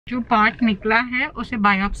जो पार्ट निकला है उसे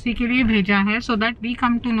बायोप्सी के लिए भेजा है, so that we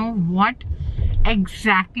come to know what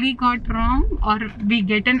exactly got wrong और we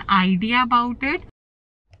get an idea about it.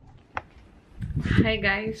 Hi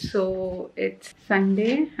guys, so it's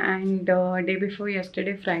Sunday and day before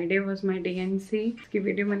yesterday Friday was my DNC. इसकी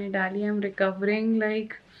video मैंने डाली. I'm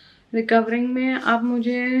recovering में अब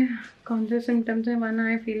मुझे कौन से symptoms हैं? One,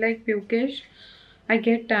 I feel like pukish. I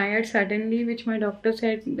get tired suddenly, which my doctor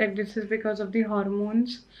said that this is because of the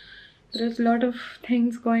hormones. There's a lot of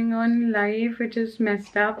things going on in life which is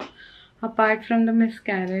messed up. Apart from the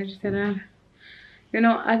miscarriage, there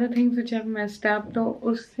are other things which have messed up. तो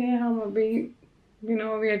उससे हम अभी we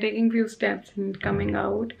are taking few steps in coming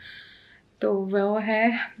out. तो वो है.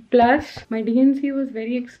 Plus my DNC was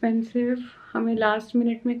very expensive. हमें last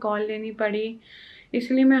minute में call लेनी पड़ी.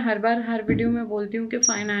 इसलिए मैं हर बार हर वीडियो में बोलती हूँ कि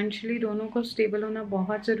फाइनेंशियली दोनों को स्टेबल होना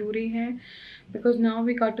बहुत ज़रूरी है. Because now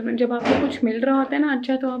we got to, जब आपको कुछ मिल रहा होता है ना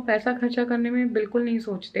अच्छा, तो आप पैसा खर्चा करने में बिल्कुल नहीं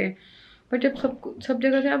सोचते. बट जब सब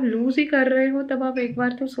जगह से आप लूज ही कर रहे हो, तब आप एक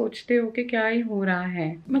बार तो सोचते हो कि क्या ही हो रहा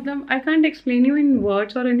है. मतलब I can't explain you in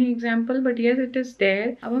words और any example, but yes it is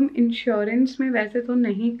there. अब हम इंश्योरेंस में वैसे तो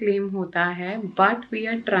नहीं क्लेम होता है, बट वी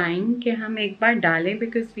आर ट्राइंग कि हम एक बार डालें,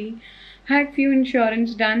 because we had few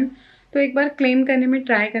insurance done. तो एक बार क्लेम करने में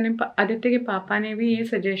ट्राई करने. आदित्य के पापा ने भी ये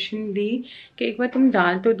सजेशन दी कि एक बार तुम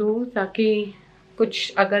डाल तो दो, ताकि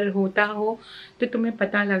कुछ अगर होता हो तो तुम्हें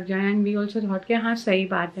पता लग जाए. एंड वी ऑल्सो थॉट कि हाँ सही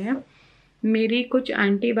बात है. मेरी कुछ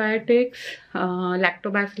antibiotics,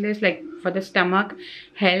 lactobacillus like for the stomach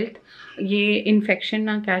health, ये इन्फेक्शन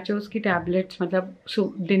ना कैच हो उसकी टैबलेट्स मतलब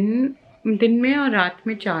दिन में और रात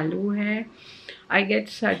में चालू है. I get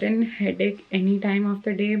sudden headache any time of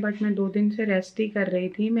the day, but मैं 2 दिन से रेस्ट ही कर रही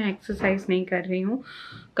थी. मैं एक्सरसाइज नहीं कर रही हूँ.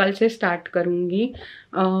 कल से स्टार्ट करूँगी.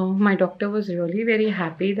 माई doctor was really very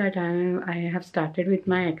happy that I have started with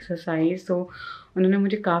my exercise. तो उन्होंने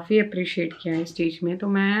मुझे काफ़ी अप्रिशिएट किया इस चीज़ में. तो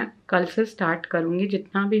मैं कल से स्टार्ट करूँगी,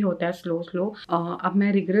 जितना भी होता है स्लो. अब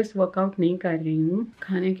मैं रिग्रेस वर्कआउट नहीं कर रही हूँ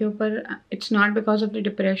खाने के ऊपर. It's not because of the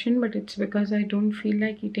depression, but it's because I don't feel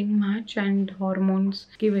like eating much, and hormones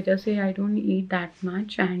की वजह से I don't eat that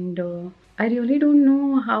much. And I really don't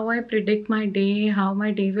know how I predict my day, how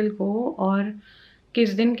my day will go, और किस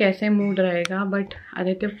दिन कैसे mood रहेगा. But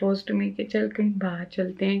Aditya first में कि चल कहीं बाहर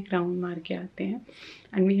चलते हैं, ग्राउंड मार के आते हैं.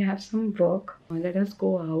 And we have some work. Let us go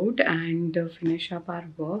out and finish up our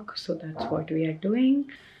work. So that's what we are doing.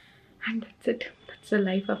 And that's it. That's the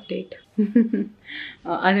life update.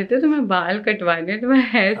 Aditya तुम्हें बाल कटवाने,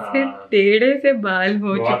 तुम्हें ऐसे टेढ़े से बाल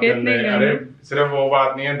हो चुके इतने. अरे सिर्फ वो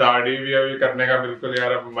बात नहीं है, दाढ़ी भी अभी करने का बिल्कुल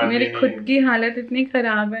यार अब मन मेरी खुद की हालत इतनी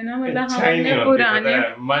खराब है ना. मतलब हमने पुराने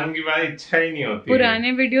मन की बात इच्छा ही नहीं होती.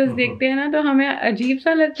 पुराने वीडियोस देखते हैं ना, तो हमें अजीब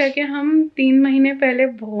सा लगता है कि हम 3 महीने पहले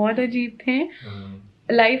बहुत अजीब थे.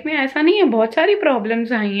 लाइफ में ऐसा नहीं है, बहुत सारी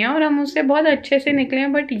प्रॉब्लम्स आई हैं और हम उससे बहुत अच्छे से निकले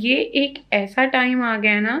हैं. बट ये एक ऐसा टाइम आ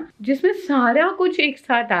गया ना जिसमें सारा कुछ एक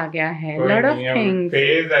साथ आ गया है. Lot of things.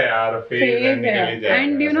 फेज है यार, फेज है.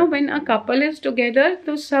 And you know when a couple is together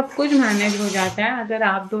तो सब कुछ मैनेज हो जाता है, अगर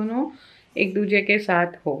आप दोनों एक दूसरे के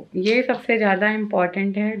साथ हो. ये सबसे ज़्यादा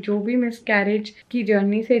इम्पॉर्टेंट है. जो भी मिसकैरेज की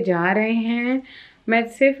जर्नी से जा रहे हैं, मैं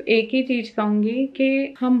सिर्फ एक ही चीज़ कहूँगी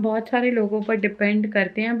कि हम बहुत सारे लोगों पर डिपेंड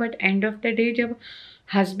करते हैं, but end of the day जब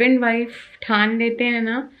हस्बैंड वाइफ ठान लेते हैं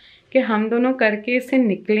ना कि हम दोनों करके इससे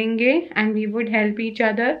निकलेंगे and we would help each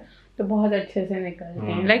other, तो बहुत अच्छे से निकलते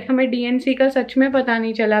हैं. लाइक हमें DNC का सच में पता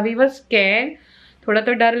नहीं चला. We were scared. थोड़ा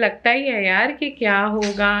तो डर लगता ही है यार कि क्या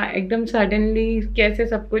होगा एकदम सडनली, कैसे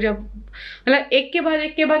सब कुछ. अब मतलब एक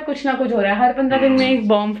के बाद कुछ ना कुछ हो रहा है. हर 15 दिन में एक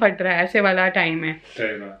बॉम्ब फट रहा है, ऐसे वाला टाइम है.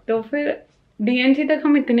 तो फिर DNC तक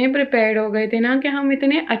हम इतने प्रिपेयर्ड हो गए थे ना कि हम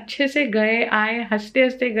इतने अच्छे से गए आए, हंसते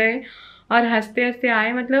हंसते गए और हंसते हंसते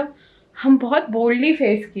आए. मतलब हम बहुत बोल्डली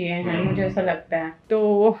फेस किए हैं, मुझे ऐसा लगता है.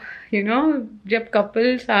 तो जब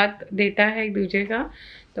कपल साथ देता है एक दूसरे का,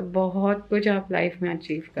 तो बहुत कुछ आप लाइफ में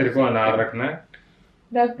अचीव कर सकते हैं. अनार रखना है,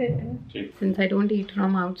 रख देते हैं. Since I don't eat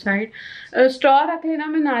from outside. Straw रख लेना,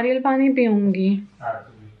 मैं नारियल पानी पीऊँगी.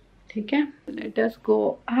 ठीक है. Let us go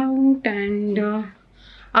out. And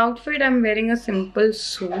outfit I am wearing a simple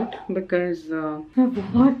suit because मैं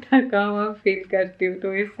बहुत थका हुआ फील करती हूँ,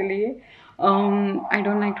 तो इसलिए I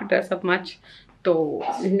don't like to dress up much. तो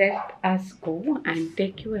let us go and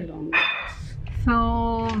take you along.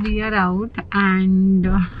 So we are out and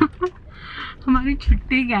हमारी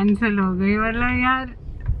छुट्टी कैंसिल हो गई. मतलब यार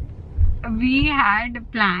वी हैड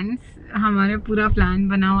प्लान्स, हमारे पूरा प्लान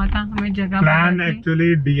बना हुआ था. हमें जगह प्लान एक्चुअली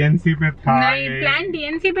DNC पे था. नहीं, प्लान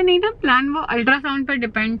DNC पे नहीं था. प्लान वो अल्ट्रासाउंड पर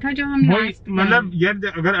डिपेंड था जो हम मतलब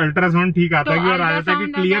यार अगर अल्ट्रासाउंड ठीक आता है और आया था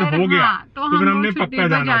कि क्लियर हो गया तो फिर हमने पक्का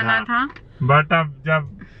जाना था. बट अब जब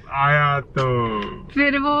आया तो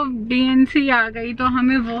फिर वो DNC आ गई तो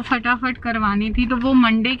हमें वो फटाफट करवानी थी। तो वो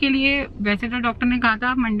मंडे के लिए, वैसे तो डॉक्टर ने कहा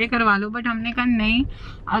था मंडे करवा लो, बट हमने कहा नहीं,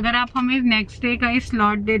 अगर आप हमें नेक्स्ट डे का ही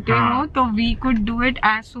स्लॉट देते हो तो we could do it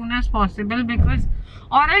as soon as possible, because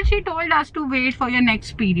और she told us to wait for your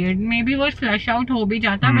next period. May be वो फ्लश आउट हो भी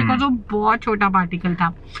जाता बिकॉज वो बहुत छोटा पार्टिकल था,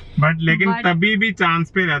 बट लेकिन तभी भी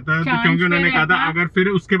चांस पे रहता है, क्योंकि उन्होंने कहा था अगर फिर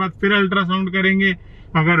उसके बाद फिर अल्ट्रासाउंड करेंगे,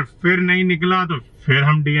 अगर फिर नहीं निकला तो फिर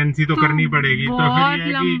हम DNC तो करनी पड़ेगी। तो फिर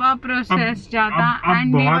ये लंबा प्रोसेस जाता।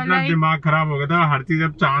 अब बहुत ना दिमाग खराब हो गया था हर चीज,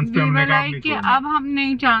 अब चांस पे हमने कहा कि अब हम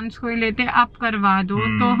नहीं चांस कोई लेते, अब करवा दो।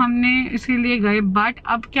 तो हमने इसीलिए गए। बट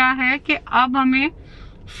अब क्या है कि अब हमें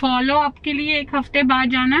फॉलो अप के लिए एक हफ्ते बाद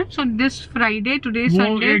जाना है। So this Friday, today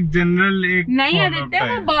Sunday, एक जनरल एक नहीं आदित्य,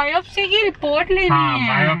 वो बायोप्सी की रिपोर्ट लेनी है।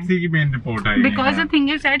 बायोप्सी की मेन रिपोर्ट आई है। Because the thing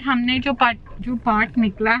is that हमने जो पार्ट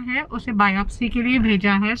निकला है उसे बायोप्सी के लिए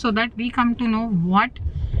भेजा है, so that we come to know what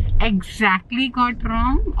exactly got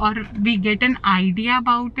wrong or we get an idea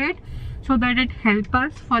about it, so that it help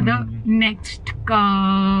us for the next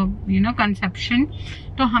conception.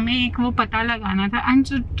 तो हमें एक वो पता लगाना था। and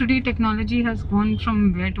so today technology has gone from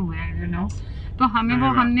where to where, तो हमें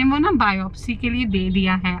हमने वो ना बायोप्सी के लिए दे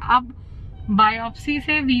दिया है। अब बायोप्सी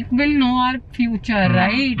से we will know our future,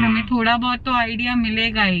 right? हमें थोड़ा बहुत तो आइडिया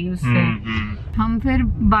मिलेगा ही उससे। हम फिर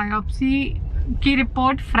बायोप्सी की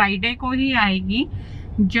रिपोर्ट फ्राइडे को ही आएगी,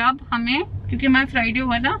 जब हमें, क्योंकि मैं फ्राइडे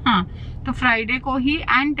हुआ था, हाँ, तो फ्राइडे को ही।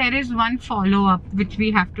 And there is one follow up which we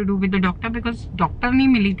have to do with the doctor, because doctor नहीं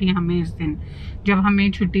मिली थी हमें इस दिन जब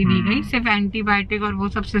हमें छुट्टी दी गई, सिर्फ एंटीबायोटिक और वो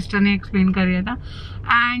सब सिस्टर ने एक्सप्लेन कर दिया था।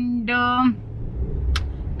 एंड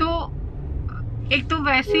तो एक तो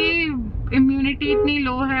वैसे इम्यूनिटी इतनी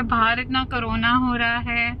लो है, बाहर इतना कोरोना हो रहा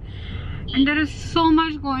है, and there is so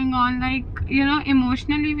much going on, like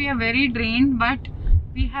emotionally we are very drained, but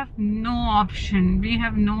we have no option, we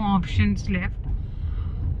have no options left.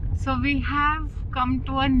 So we have come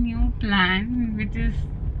to a new plan, which is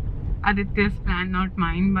Aditya's plan, not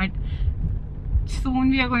mine, but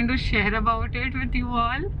soon we are going to share about it with you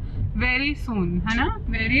all, very soon, है ना?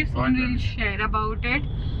 Very soon we'll share about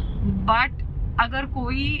it. But अगर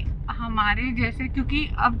कोई हमारे जैसे, क्योंकि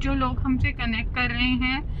अब जो लोग हमसे कनेक्ट कर रहे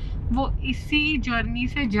हैं वो इसी जर्नी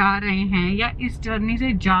से जा रहे हैं या इस जर्नी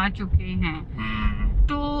से जा चुके हैं,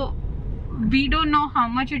 तो we don't know how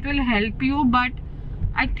much it will help you, but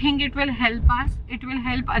I think it will help us. It will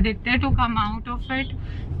help Aditya to come out of it,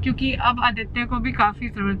 क्योंकि अब आदित्य को भी काफ़ी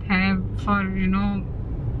ज़रूरत है for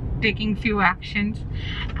taking few actions.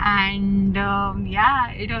 And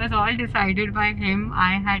yeah, it was all decided by him.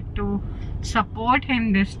 I had to support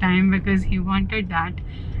him this time because he wanted that.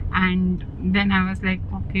 And then I was like,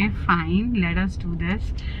 okay, fine, let us do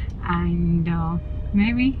this. And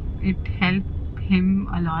maybe it helped him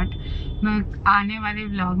a lot. मैं आने वाले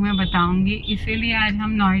vlog में बताऊंगी, इसीलिए आज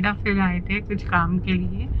हम नोएडा फिर आए थे कुछ काम के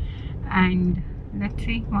लिए। And let's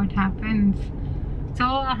see what happens. So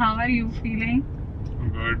how are you feeling?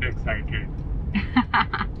 Good, excited.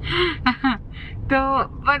 तो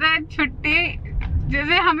पता है, छुट्टी,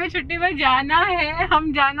 जैसे हमें छुट्टी में जाना है,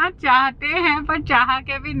 हम जाना चाहते हैं पर चाह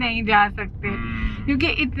के भी नहीं जा सकते, क्योंकि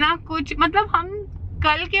इतना कुछ, मतलब हम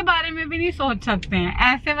कल के बारे में भी नहीं सोच सकते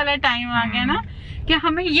हैं। ऐसे वाला टाइम आ गया ना कि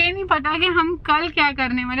हमें ये नहीं पता कि हम कल क्या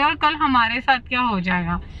करने वाले और कल हमारे साथ क्या हो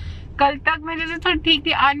जाएगा। कल तक मैं जैसे थोड़ी ठीक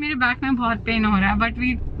थी, आज मेरे बैक में बहुत पेन हो रहा है, but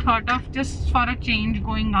we thought of just for a change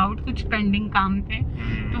going out. कुछ पेंडिंग काम थे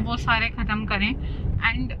तो वो सारे खत्म करें,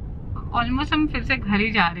 एंड ऑलमोस्ट हम फिर से घर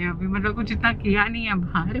ही जा रहे हैं अभी, मतलब कुछ इतना किया नहीं है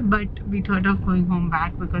बाहर, but we thought of going home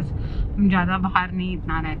back because हम ज़्यादा बाहर नहीं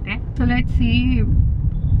इतना रहते। So let's see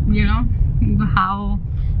how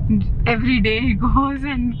every day goes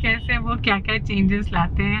and कैसे वो क्या क्या चेंजेस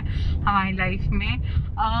लाते हैं हमारी लाइफ में।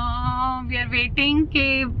 वी आर वेटिंग कि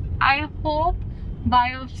आई होप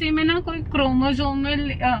बायोप्सी में ना कोई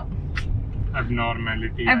क्रोमोसोमल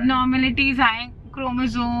एबनॉर्मेलिटीज आए,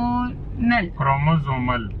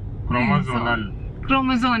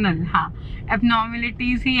 क्रोमोसोनल हाँ,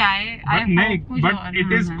 एबनॉर्मेलिटीज ही आए। But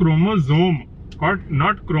it is chromosome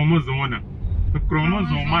not chromosome, तो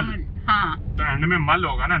क्रोमोसोमल, हाँ, तो एंड में मल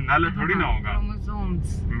होगा ना, नल थोड़ी ना होगा,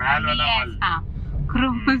 क्रोमोसोम्स, मैल वाला मल, हाँ,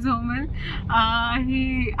 क्रोमोसोमल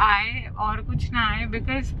ही आए और कुछ ना आए,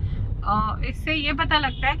 बिकॉज इससे ये पता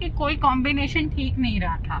लगता है कि कोई कॉम्बिनेशन ठीक नहीं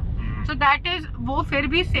रहा था। सो दैट इज, वो फिर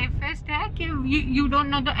भी सेफेस्ट है कि you don't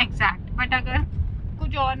know the exact, but अगर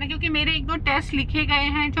कुछ और नहीं, क्योंकि मेरे 1-2 टेस्ट लिखे गए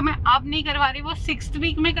हैं जो मैं अब नहीं करवा रही, वो 6th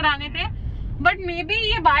वीक में कराने थे, बट मे बी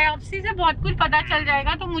ये बायोप्सी से बहुत कुछ पता चल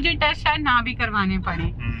जाएगा, तो मुझे टेस्ट शायद ना भी करवाने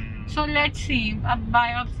पड़े। सो लेट्स सी, अब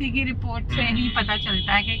बायोप्सी की रिपोर्ट से ही पता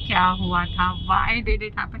चलता है कि क्या हुआ था, why did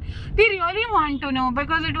it happen. We really want to know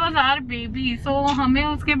because it was our baby, सो हमें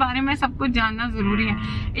उसके बारे में सब कुछ जानना जरूरी है।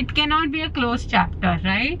 It can not be a close chapter,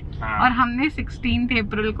 right? और हमने 16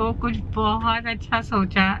 अप्रैल को कुछ बहुत अच्छा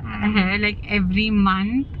सोचा है, like every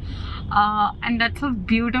month, and that's a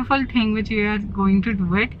beautiful thing which we are going to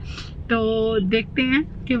do it. तो देखते हैं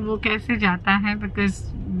कि वो कैसे जाता है, because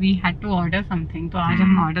we had to order something, तो आज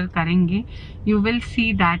हम ऑर्डर करेंगे। You will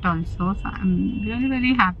see that also. So I am really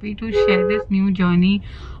very happy to share this new journey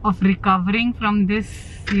of recovering from this,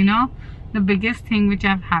 you know, the biggest thing which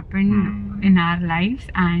have happened in our life,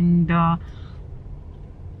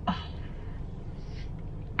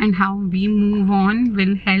 and how we move on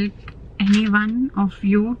will help any one of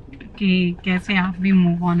you कि कैसे आप भी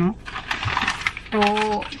move on हो। तो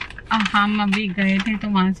हम अभी गए थे तो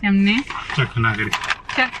वहाँ से हमने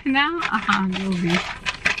चखना, हाँ जो भी,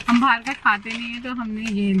 हम बाहर का खाते नहीं है तो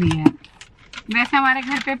हमने ये लिया है। वैसे हमारे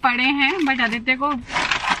घर पे पड़े हैं बट आदित्य को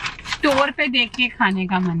स्टोर पे देख के खाने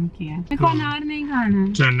का मन किया है। देखो अनार नहीं खाना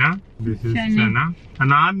है, चना,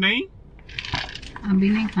 अनार नहीं, अभी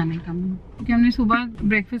नहीं खाने का मन, क्योंकि हमने सुबह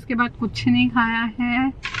ब्रेकफास्ट के बाद कुछ नहीं खाया है।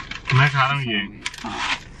 मैं खा रहा हूँ ये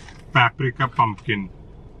पैप्रिका पंपकिन,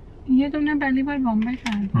 ये तुमने पहली बार बॉम्बे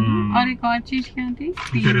खाया था। और एक और चीज क्या थी,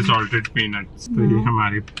 तेरे सॉल्टेड पीनट्स। तो ये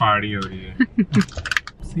हमारी पार्टी हो रही है।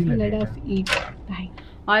 Let us eat.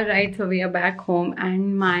 Alright, so we are back home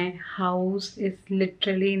and my house is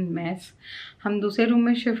literally in mess. हम दूसरे रूम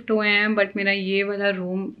में शिफ्ट हुए हैं बट मेरा ये वाला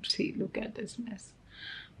room, see look at this mess.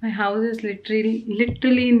 My house is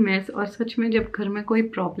literally in mess. और सच में जब घर में कोई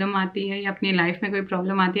प्रॉब्लम आती है या अपनी लाइफ में कोई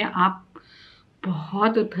प्रॉब्लम आती है, आप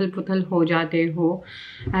बहुत उथल पुथल हो जाते हो।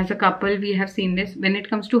 As a couple we have seen this when it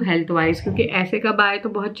comes to health wise, क्योंकि ऐसे कब आए तो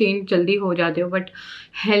बहुत चेंज जल्दी हो जाते हो, बट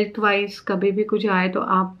हेल्थ वाइज कभी भी कुछ आए तो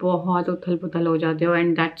आप बहुत उथल पुथल हो जाते हो।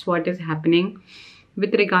 And that's what is happening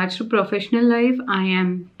with regards to professional life. I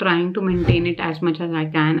am trying to maintain it as much as I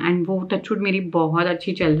can, and वो टचवुड मेरी बहुत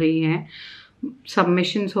अच्छी चल रही है।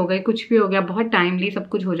 सबमिशंस हो गए, कुछ भी हो गया, बहुत टाइमली सब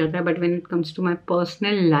कुछ हो जाता है, but when it comes to my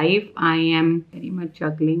personal life I am very much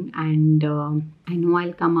juggling and I know I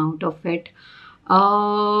will come out of it.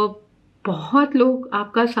 बहुत लोग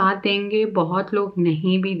आपका साथ देंगे, बहुत लोग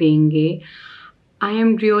नहीं भी देंगे। I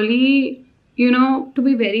am really, you know, to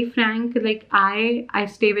be very frank, like I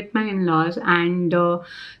stay with my in-laws, and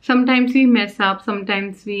sometimes we mess up,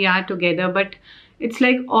 sometimes we are together, but it's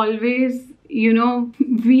like always, you know,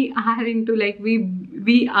 we are into, like,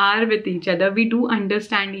 we are with each other, we do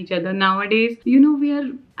understand each other nowadays. You know,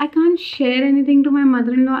 I can't share anything to my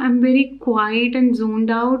mother-in-law. I'm very quiet and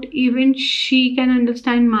zoned out. Even she can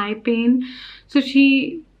understand my pain, so she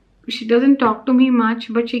doesn't talk to me much,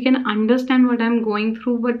 but she can understand what I'm going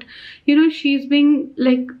through. But you know, she's being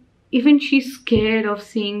like, even she's scared of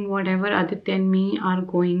seeing whatever Aditya and me are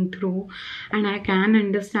going through, and I can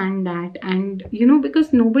understand that. And you know,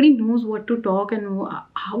 because nobody knows what to talk and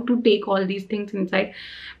how to take all these things inside,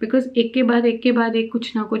 because एक के बाद एक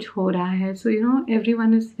कुछ ना कुछ हो रहा है. So you know,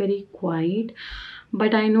 everyone is very quiet.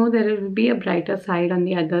 But I know there will be a brighter side on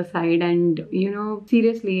the other side, and you know,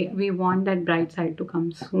 seriously, we want that bright side to come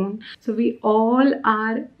soon. So we all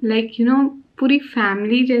are like, you know, पूरी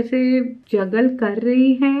family जैसे जगल कर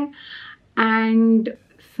रही है, and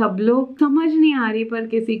सब लोग समझ नहीं आ रही पर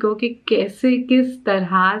किसी को कि कैसे किस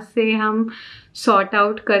तरह से हम सॉर्ट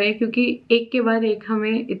आउट करें, क्योंकि एक के बाद एक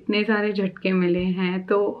हमें इतने सारे झटके मिले हैं.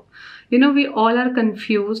 तो you know, we all are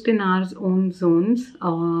confused in our own zones,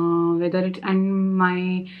 whether it, and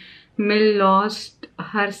my Mill lost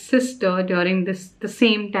her sister during the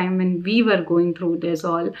same time when we were going through this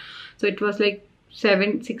all. So it was like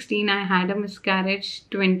 7/16 I had a miscarriage.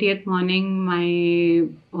 20th morning my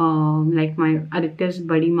like my Aditya's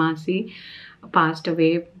badi masi passed away.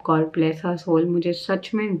 God bless her soul. मुझे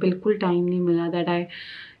सच में बिल्कुल time नहीं मिला that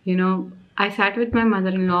I sat with my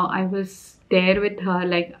mother-in-law. I was there with her,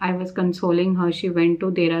 like I was consoling her. She went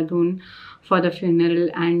to Dehradun for the funeral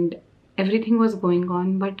and everything was going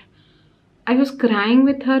on, but I was crying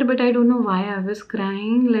with her, but I don't know why I was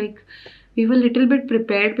crying. Like we were little bit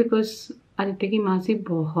prepared because Aditya की मासी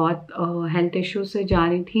बहुत health issues से जा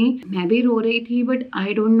रही थी, मैं भी रो रही थी, but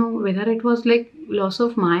I don't know whether it was like loss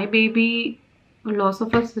of my baby और loss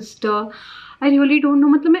of a sister. I really don't know.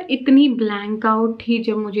 मतलब मैं इतनी ब्लैंक आउट थी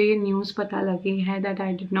जब मुझे ये न्यूज़ पता लगी है that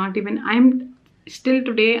I did not even, I am still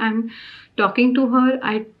today I am talking to her.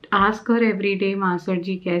 I ask her every day, मासर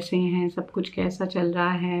जी कैसे हैं, सब कुछ कैसा चल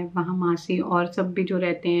रहा है वहाँ, मासी और सब भी जो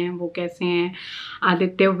रहते हैं वो कैसे हैं.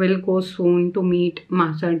 Aditya will go soon to meet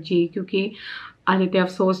मासर जी, क्योंकि आदित्य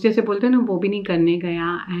अफसोस जैसे बोलते हैं ना, वो भी नहीं करने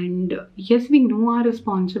गया। And yes we know our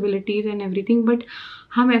responsibilities and everything, but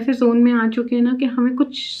हम ऐसे जोन में आ चुके हैं ना कि हमें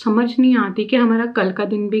कुछ समझ नहीं आती कि हमारा कल का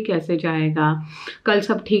दिन भी कैसे जाएगा, कल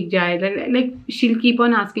सब ठीक जाएगा। लाइक शील keep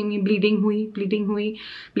on asking me,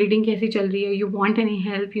 bleeding कैसी चल रही है, you want any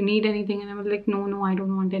help, you need anything, and I was like no I don't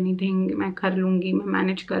want anything, मैं कर लूँगी, मैं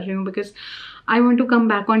मैनेज कर रही हूँ, because I want to come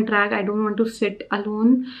back on track, I don't want to sit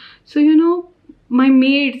alone. So you know my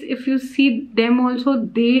maids, if you see them also,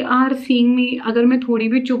 they are seeing me, अगर मैं थोड़ी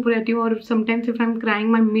भी चुप रहती हूँ और sometimes if I'm crying,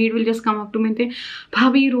 my maid will just come up to me and say,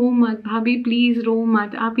 भाभी रो मत, भाभी प्लीज रो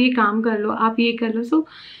मत, आप ये काम कर लो, आप ये कर लो। सो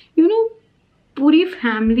यू नो पूरी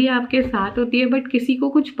फैमिली आपके साथ होती है, बट किसी को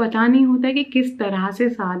कुछ पता नहीं होता कि किस तरह से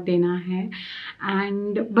साथ देना है।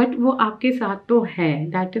 एंड बट वो आपके साथ तो है,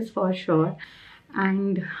 that is for sure,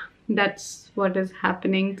 and that's what is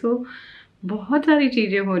happening. तो बहुत सारी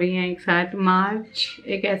चीज़ें हो रही हैं एक साथ। मार्च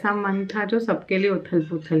एक ऐसा मंथ था जो सबके लिए उथल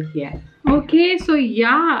पुथल किया है। ओके सो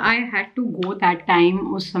या I had to go that time,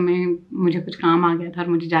 उस समय मुझे कुछ काम आ गया था और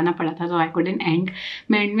मुझे जाना पड़ा था, सो आई कुडंट एंड।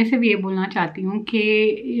 मैं एंड में सिर्फ ये बोलना चाहती हूँ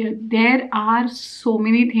कि there are so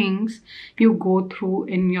many things you go through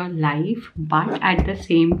in your life, but at the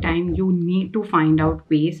same time you need to find out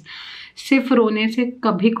ways. सिर्फ रोने से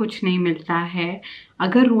कभी कुछ नहीं मिलता है।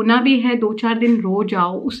 अगर रोना भी है 2-4 दिन रो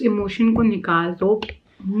जाओ, उस इमोशन को निकाल दो,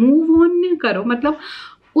 मूव ऑन करो, मतलब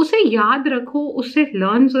उसे याद रखो, उससे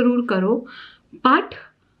लर्न ज़रूर करो, बट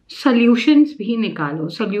सॉल्यूशंस भी निकालो,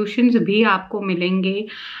 सॉल्यूशंस भी आपको मिलेंगे।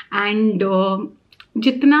 एंड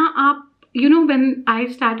जितना आप you know, when I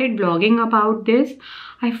started blogging about this,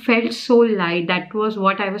 I felt so light. That was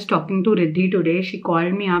what I was talking to Riddhi today. She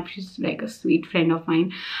called me up. She's like a sweet friend of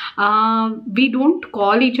mine. We don't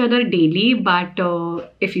call each other daily, but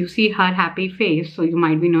if you see her happy face, so you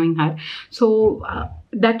might be knowing her. So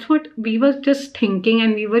that's what we were just thinking,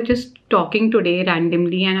 and we were just talking today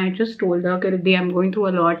randomly, and I just told her, Riddhi, I'm going through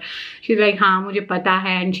a lot. She's like, हाँ मुझे पता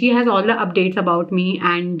है, and she has all the updates about me,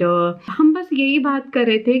 and हम बस यही बात कर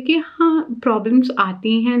रहे थे कि हाँ प्रॉब्लम्स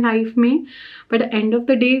आती हैं लाइफ में, but at the end of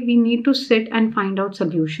the day we need to sit and find out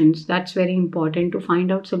solutions. That's very important, to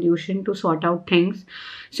find out solution, to sort out things.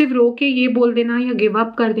 सिर्फ रो के ये बोल देना या गिव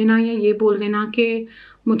अप कर देना या ये बोल देना कि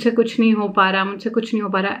मुझसे कुछ नहीं हो पा रहा, मुझसे कुछ नहीं हो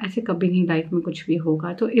पा रहा, ऐसे कभी नहीं लाइफ में कुछ भी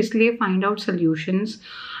होगा। तो इसलिए find out solutions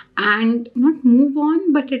and not move on,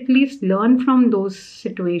 but at least learn from those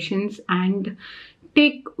situations and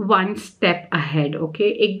take one step ahead. Okay,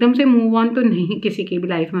 एकदम से मूव ऑन तो नहीं किसी की भी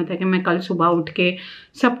लाइफ में होता है कि मैं कल सुबह उठ के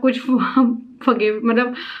सब कुछ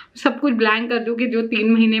मतलब सब कुछ ब्लैंक कर दूँ कि जो 3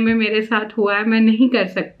 महीने में मेरे साथ हुआ है मैं नहीं कर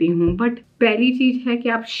सकती हूँ। बट पहली चीज़ है कि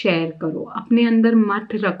आप शेयर करो, अपने अंदर मत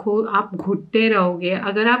रखो, आप घुटते रहोगे।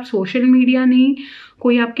 अगर आप सोशल मीडिया नहीं,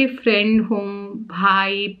 कोई आपके फ्रेंड हो,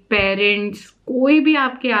 भाई, पेरेंट्स, कोई भी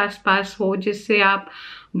आपके आसपास हो जिससे आप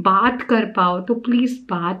बात कर पाओ, तो प्लीज़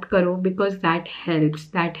बात करो, because that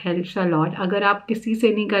helps a lot. अगर आप किसी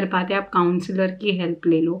से नहीं कर पाते, आप काउंसलर की हेल्प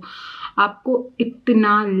ले लो, आपको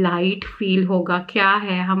इतना लाइट फील होगा। क्या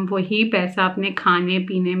है, हम वही पैसा अपने खाने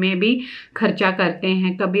पीने में भी खर्चा करते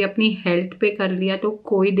हैं, कभी अपनी हेल्थ पे कर लिया तो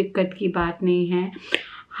कोई दिक्कत की बात नहीं है।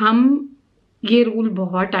 हम ये रूल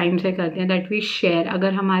बहुत टाइम से करते हैं दैट वी शेयर।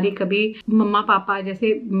 अगर हमारी कभी मम्मा पापा,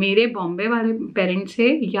 जैसे मेरे बॉम्बे वाले पेरेंट्स से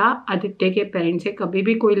या आदित्य के पेरेंट्स से कभी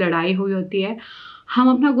भी कोई लड़ाई हुई होती है, हम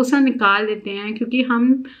अपना गुस्सा निकाल देते हैं क्योंकि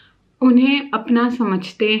हम उन्हें अपना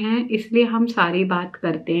समझते हैं, इसलिए हम सारी बात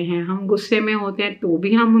करते हैं। हम गुस्से में होते हैं तो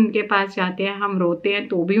भी हम उनके पास जाते हैं, हम रोते हैं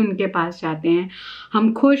तो भी उनके पास जाते हैं,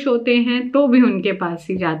 हम खुश होते हैं तो भी उनके पास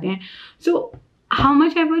ही जाते हैं। So how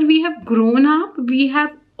much ever we have grown up, we have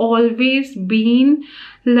always been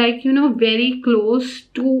like, you know, very close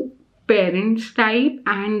to parents type,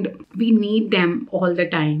 and we need them all the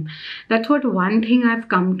time. That's what one thing I've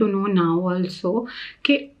come to know now also,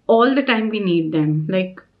 कि all the time we need them.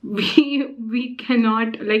 Like we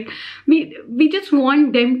cannot, like we just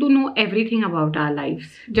want them to know everything about our lives.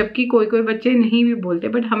 जबकि कोई बच्चे नहीं भी बोलते,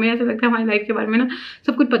 but हमें ऐसा लगता है हमारी लाइफ के बारे में ना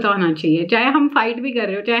सब कुछ पता होना चाहिए। चाहे हम फाइट भी कर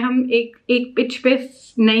रहे हो, चाहे हम एक पिच पे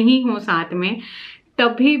नहीं हो साथ में,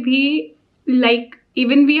 तभी भी like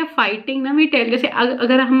even we are fighting ना, वी टेल, जैसे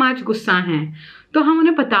अगर हम आज गुस्सा हैं तो हम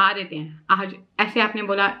उन्हें बता देते हैं, आज ऐसे आपने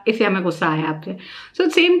बोला, इससे हमें गुस्सा आया आपसे। So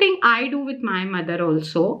same thing I do with my mother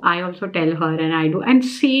also, I also tell her and I do, and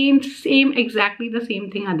same exactly the same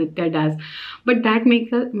thing Aditya does, but that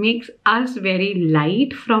makes us very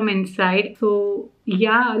light from inside. So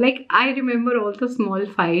yeah, like I remember all the small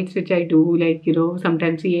fights which I do, like, you know,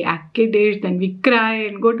 sometimes we act kiddish, then we cry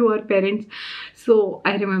and go to our parents. So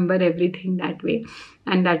I remember everything that way,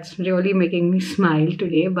 and that's really making me smile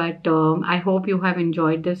today. But I hope you have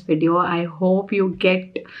enjoyed this video. I hope you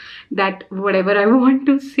get that whatever I want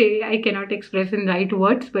to say, I cannot express in right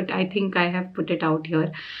words, but I think I have put it out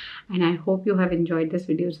here. And I hope you have enjoyed this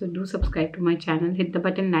video. So do subscribe to my channel, hit the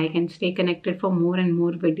button like, and stay connected for more and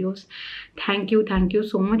more videos. Thank you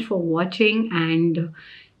so much for watching. And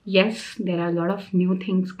yes, there are a lot of new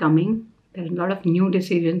things coming. There are a lot of new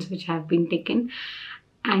decisions which have been taken.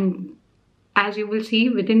 And as you will see,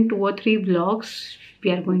 within 2 or 3 vlogs,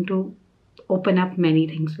 we are going to open up many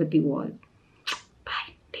things with you all.